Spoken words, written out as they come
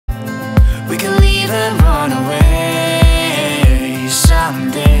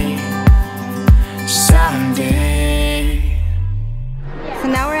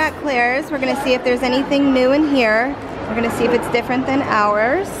We're gonna see if there's anything new in here. We're gonna see if it's different than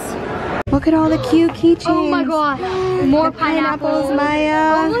ours. Look at all the cute keychains. Oh my god. More the pineapples,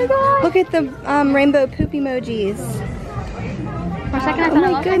 Maya. Oh my god. Look at the rainbow poop emojis. For a second I Oh thought I my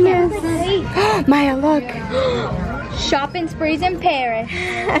lost goodness. Maya, look. Shopping sprees in Paris.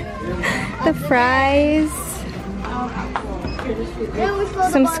 The fries.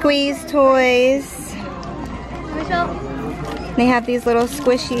 Some squeeze toys. They have these little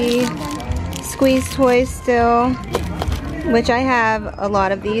squishy squeeze toys still, which I have a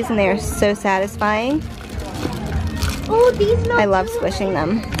lot of these and they are so satisfying. Oh, these I love squishing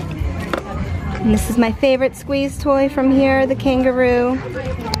them. And this is my favorite squeeze toy from here, the kangaroo.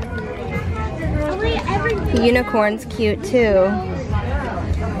 The unicorn's cute too.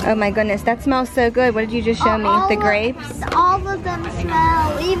 Oh my goodness, that smells so good. What did you just show me? The grapes? All of them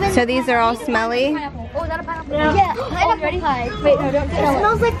smell. Even so these are all smelly? Oh, is that a pineapple? Yeah, pineapple pie. Wait, no, don't It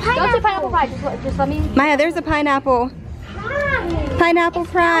smells like pineapple. Don't say pineapple pie. Just let me. Maya, there's a pineapple. Pineapple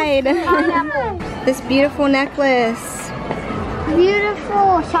pride. Pineapple. This beautiful necklace.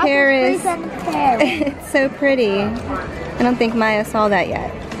 Beautiful. Paris. Paris. It's so pretty. I don't think Maya saw that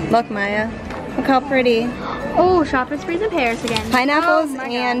yet. Look, Maya. Look how pretty. Oh, shopping sprees in Paris again. Pineapples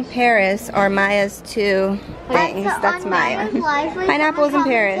and Paris are Maya's two things. That's Maya. Pineapples and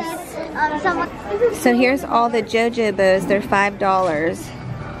Paris. So here's all the JoJo bows. They're $5.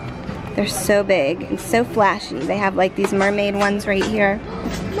 They're so big and so flashy. They have like these mermaid ones right here.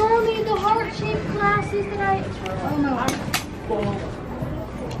 Mommy, the heart-shaped glasses that I... Oh no.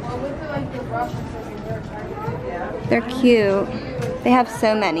 They're cute. They have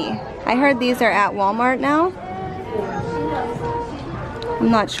so many. I heard these are at Walmart now.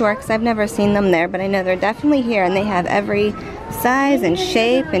 I'm not sure because I've never seen them there, but I know they're definitely here and they have every size and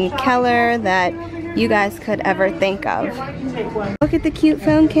shape and color that you guys could ever think of. Look at the cute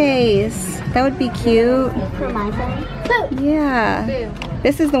phone case. That would be cute. For my phone? Yeah.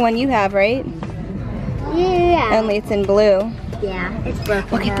 This is the one you have, right? Yeah. Only it's in blue. Yeah, it's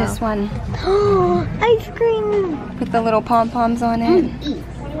broken. Look at this one. Oh, ice cream. With the little pom-poms on it.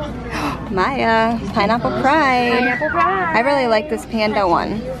 Maya, Pineapple Pride. Pineapple pride. I really like this panda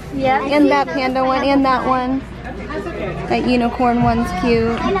one. Yeah. And that panda one, and that one. That unicorn one's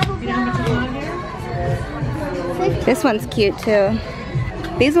cute. This one's cute too.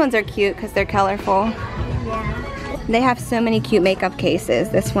 These ones are cute because they're colorful. Yeah. They have so many cute makeup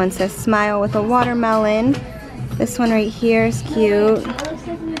cases. This one says smile with a watermelon. This one right here is cute.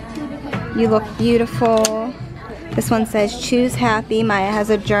 You look beautiful. This one says choose happy. Maya has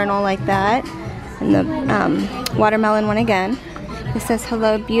a journal like that. And the watermelon one again. This says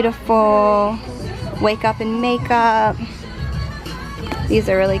hello beautiful. Wake up and makeup. These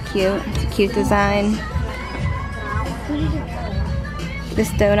are really cute. It's a cute design. This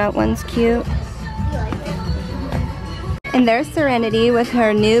donut one's cute. And there's Serenity with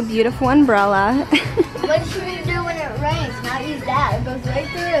her new beautiful umbrella. What should we do when it rains? Not use that. It goes right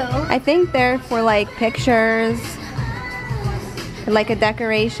through. I think they're for like pictures, like a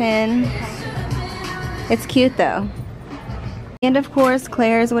decoration. It's cute though. And of course,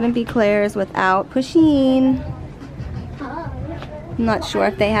 Claire's wouldn't be Claire's without Pusheen. I'm not sure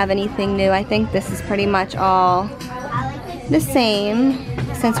if they have anything new. I think this is pretty much all the same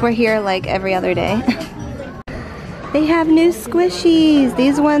since we're here like every other day. They have new squishies.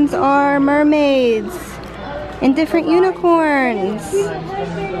 These ones are mermaids and different unicorns.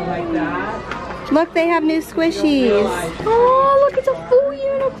 Look, they have new squishies. Oh, look, it's a full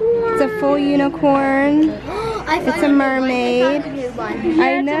unicorn. It's a full unicorn. It's a mermaid.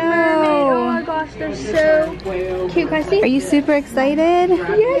 I know. Oh my gosh, they're so cute. Can I see? Are you super excited?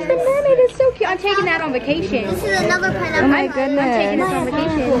 Yes, the mermaid is so cute. I'm taking that on vacation. This is another pineapple. Oh my I'm taking this goodness. on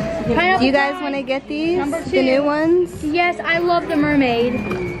vacation. Do you guys want to get these? Number 2. The new ones? Yes, I love the mermaid.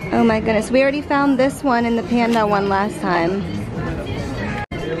 Oh my goodness. We already found this one and the panda one last time.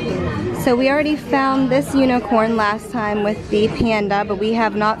 So we already found this unicorn last time with the panda, but we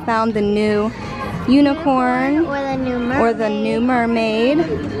have not found the new unicorn Or the new mermaid.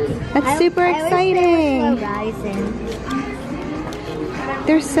 That's super exciting.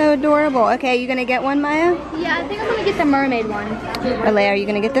 They're so adorable. Okay, you gonna get one, Maya? Yeah, I think I'm gonna get the mermaid one. Alayah, are you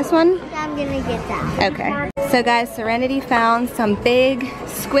gonna get this one? I'm gonna get that. Okay. So guys, Serenity found some big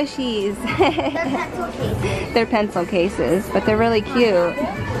squishies. They're pencil cases. They're pencil cases, but they're really cute.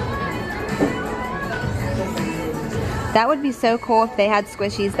 That would be so cool if they had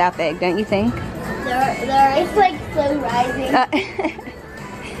squishies that big, don't you think? It's like slow rising.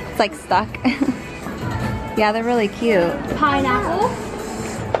 It's like stuck. Yeah, they're really cute. Pineapple.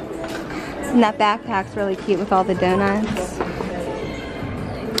 And that backpack's really cute with all the donuts.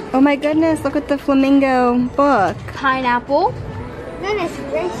 Oh my goodness, look at the flamingo book. Pineapple. Goodness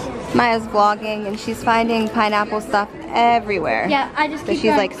gracious. Maya's vlogging and she's finding pineapple stuff everywhere. Yeah, I just keep So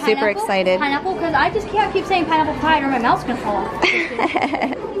she's like super excited. Pineapple, because I just can't keep saying pineapple pie or my mouth's gonna fall off.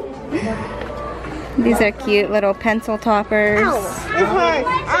 These are cute little pencil toppers. Ow, this hurts.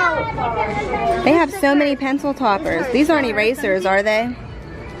 Ow. They have so many pencil toppers. These aren't erasers, are they?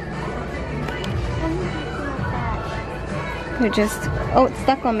 They're just, oh, it's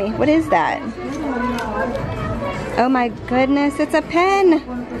stuck on me. What is that? Oh my goodness, it's a pen.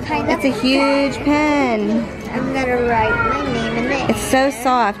 It's a huge pen. I'm gonna write my name in the It's so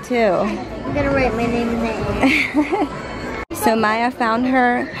soft too. I'm gonna write my name in the air. So Maya found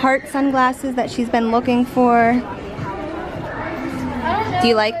her heart sunglasses that she's been looking for. Do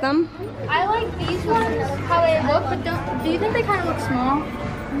you like them? I like these ones, how they look, but do you think they kind of look small?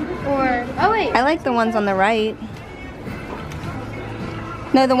 Or, oh wait. I like the ones on the right.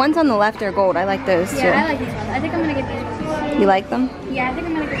 No, the ones on the left are gold. I like those too. Yeah, I like these ones. I think I'm gonna get these ones. You like them? Yeah, I think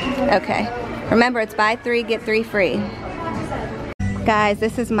I'm gonna get these ones. Okay. Remember, it's buy 3, get 3 free. Guys,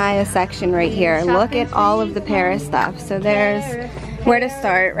 this is Maya's section right here. Look at all of the Paris stuff. So there's where to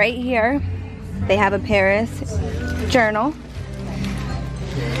start. Right here, they have a Paris journal.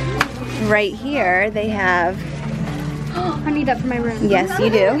 Right here, they have... I need that for my room. Yes, you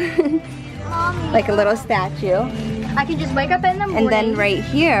do. Like a little statue. I can just wake up in the morning. And then right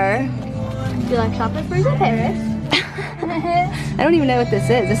here... Do you like chocolate fruits in Paris? I don't even know what this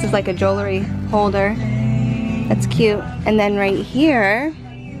is. This is like a jewelry holder. That's cute. And then right here,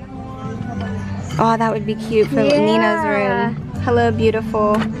 oh, that would be cute for Nina's room. Hello,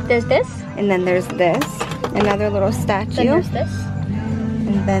 beautiful. There's this. And then there's this, another little statue. Then there's this.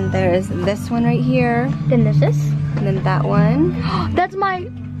 And then there's this one right here. Then there's this. And then that one. That's my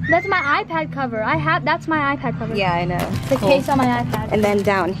iPad cover. That's my iPad cover. Yeah, I know. The case on my iPad. And then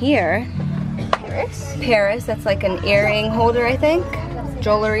down here, Paris. Paris. That's like an earring holder, I think.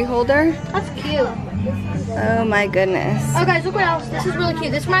 Jewelry holder. That's cute. Oh my goodness. Oh guys, look what else. This is really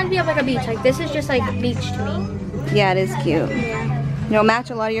cute. This reminds me of like a beach. Like this is just like beach to me. Yeah, it is cute. Yeah. It'll match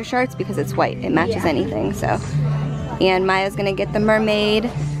a lot of your shirts because it's white. It matches anything, so. And Maya's gonna get the mermaid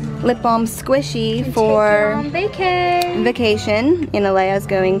lip balm squishy for on vacation. And Alayah's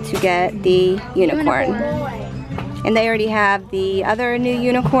going to get the unicorn. And they already have the other new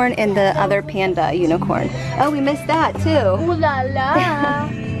unicorn and the other panda unicorn. Oh, we missed that too. Ooh la la.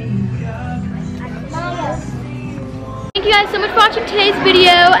 Thank you guys so much for watching today's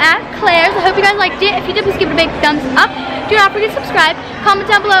video at Claire's. I hope you guys liked it. If you did, please give it a big thumbs up. Do not forget to subscribe. Comment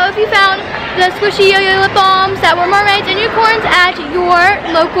down below if you found the squishy YoYo lip balms that were mermaids and unicorns at your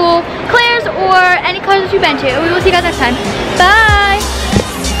local Claire's or any colors that you've been to. We will see you guys next time. Bye!